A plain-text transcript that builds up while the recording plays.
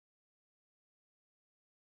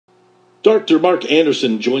Dr. Mark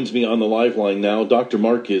Anderson joins me on the live line now. Dr.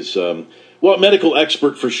 Mark is, a medical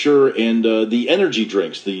expert for sure, and the energy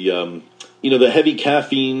drinks, the heavy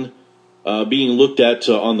caffeine being looked at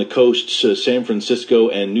on the coasts, San Francisco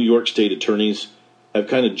and New York state attorneys have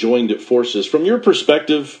kind of joined forces. From your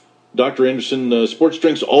perspective, Dr. Anderson, sports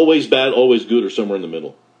drinks always bad, always good, or somewhere in the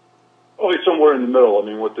middle? Always somewhere in the middle. I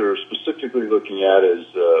mean, what they're specifically looking at is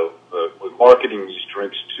with marketing these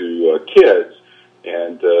drinks to kids.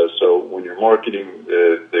 And so when you're marketing,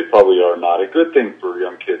 they probably are not a good thing for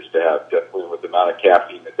young kids to have, definitely with the amount of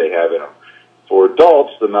caffeine that they have in them. For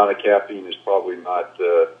adults, the amount of caffeine is probably not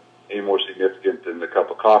any more significant than the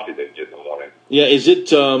cup of coffee they get in the morning. Yeah, is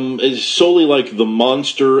it is solely like the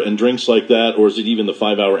Monster and drinks like that, or is it even the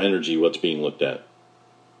 5-Hour Energy what's being looked at?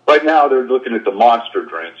 Right now, they're looking at the Monster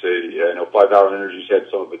drinks. I know 5-Hour Energy's had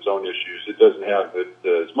some of its own issues. It doesn't have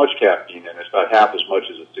as much caffeine, and it's about half as much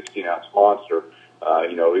as a 16-ounce Monster.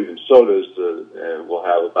 Even sodas will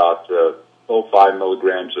have about 5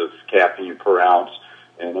 milligrams of caffeine per ounce,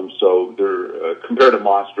 and so they're compared to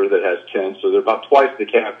Monster that has 10, so they're about twice the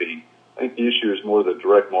caffeine. I think the issue is more the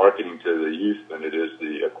direct marketing to the youth than it is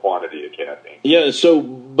the quantity of caffeine. Yeah.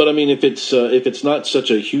 But I mean, if it's not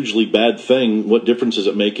such a hugely bad thing, what difference does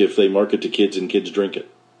it make if they market to kids and kids drink it?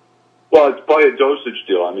 Well, it's probably a dosage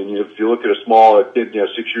deal. I mean, if you look at a small kid,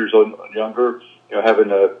 6 years old and younger, having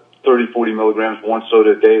 30, 40 milligrams one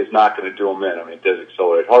soda a day is not going to do them in. I mean, it does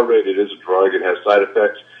accelerate heart rate. It is a drug. It has side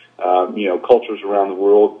effects. Cultures around the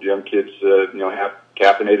world, young kids, have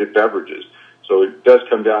caffeinated beverages. So it does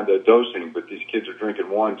come down to dosing, but these kids are drinking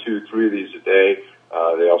 1, 2, 3 of these a day.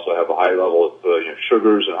 They also have a high level of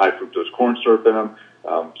sugars and high fructose corn syrup in them.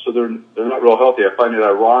 So they're not real healthy. I find it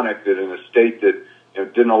ironic that in a state that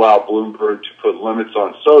didn't allow Bloomberg to put limits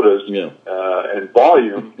on sodas, and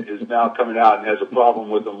volume is now coming out and has a problem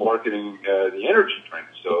with the marketing the energy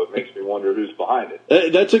drinks. So it makes me wonder who's behind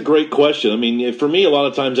it. That's a great question. I mean, for me, a lot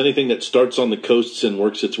of times anything that starts on the coasts and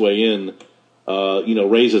works its way in,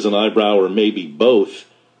 raises an eyebrow or maybe both.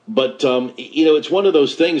 But, it's one of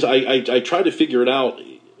those things. I try to figure it out.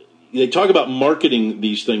 They talk about marketing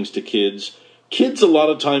these things to kids. Kids a lot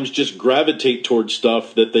of times just gravitate towards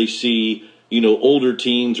stuff that they see, older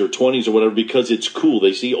teens or 20s or whatever, because it's cool.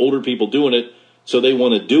 They see older people doing it, so they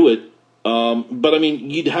want to do it. But, I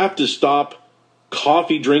mean, you'd have to stop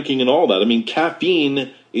coffee drinking and all that. I mean,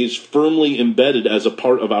 caffeine is firmly embedded as a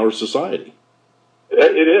part of our society.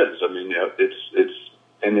 It is. I mean,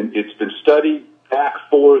 it's been studied back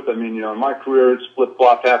forth. I mean, in my career, it's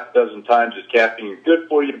flip-flopped half a dozen times. Is caffeine good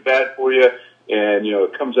for you, bad for you? And,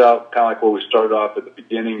 it comes out kind of like where we started off at the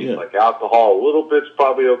beginning. It's like alcohol, a little bit's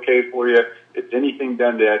probably okay for you. If anything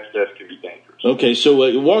done to excess can be dangerous. Okay,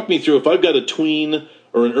 so walk me through, if I've got a tween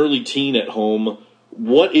or an early teen at home,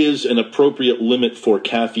 what is an appropriate limit for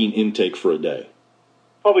caffeine intake for a day?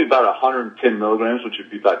 Probably about 110 milligrams, which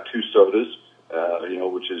would be about 2 sodas,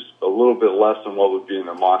 which is a little bit less than what would be in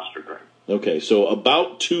a Monster drink. Okay, so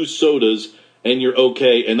about 2 sodas, and you're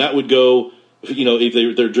okay, and that would go,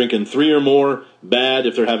 if they're drinking 3 or more, bad.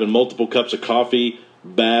 If they're having multiple cups of coffee,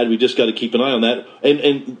 bad. We just got to keep an eye on that.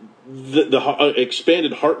 And the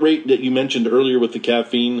expanded heart rate that you mentioned earlier with the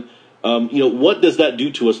caffeine, what does that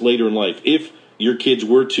do to us later in life? If your kids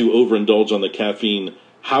were to overindulge on the caffeine,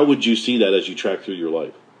 how would you see that as you track through your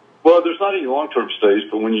life? Well, there's not any long-term studies,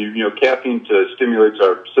 but when caffeine stimulates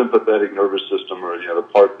our sympathetic nervous system, or the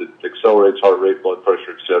part that accelerates heart rate, blood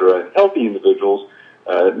pressure, et cetera, and healthy individuals,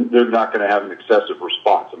 they're not going to have an excessive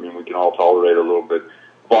response. I mean, we can all tolerate a little bit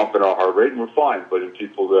bump in our heart rate, and we're fine. But in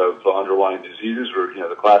people who have underlying diseases, or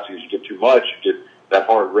the classic is you get too much, you get that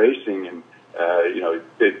heart racing, and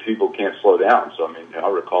people can't slow down. So I mean, I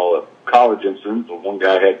recall a college incident where one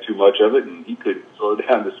guy had too much of it, and he couldn't slow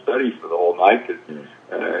down the study for the whole night because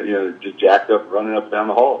just jacked up, running up and down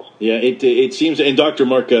the halls. Yeah, it seems. And Dr.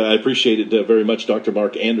 Mark, I appreciate it very much, Dr.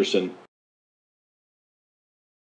 Mark Anderson.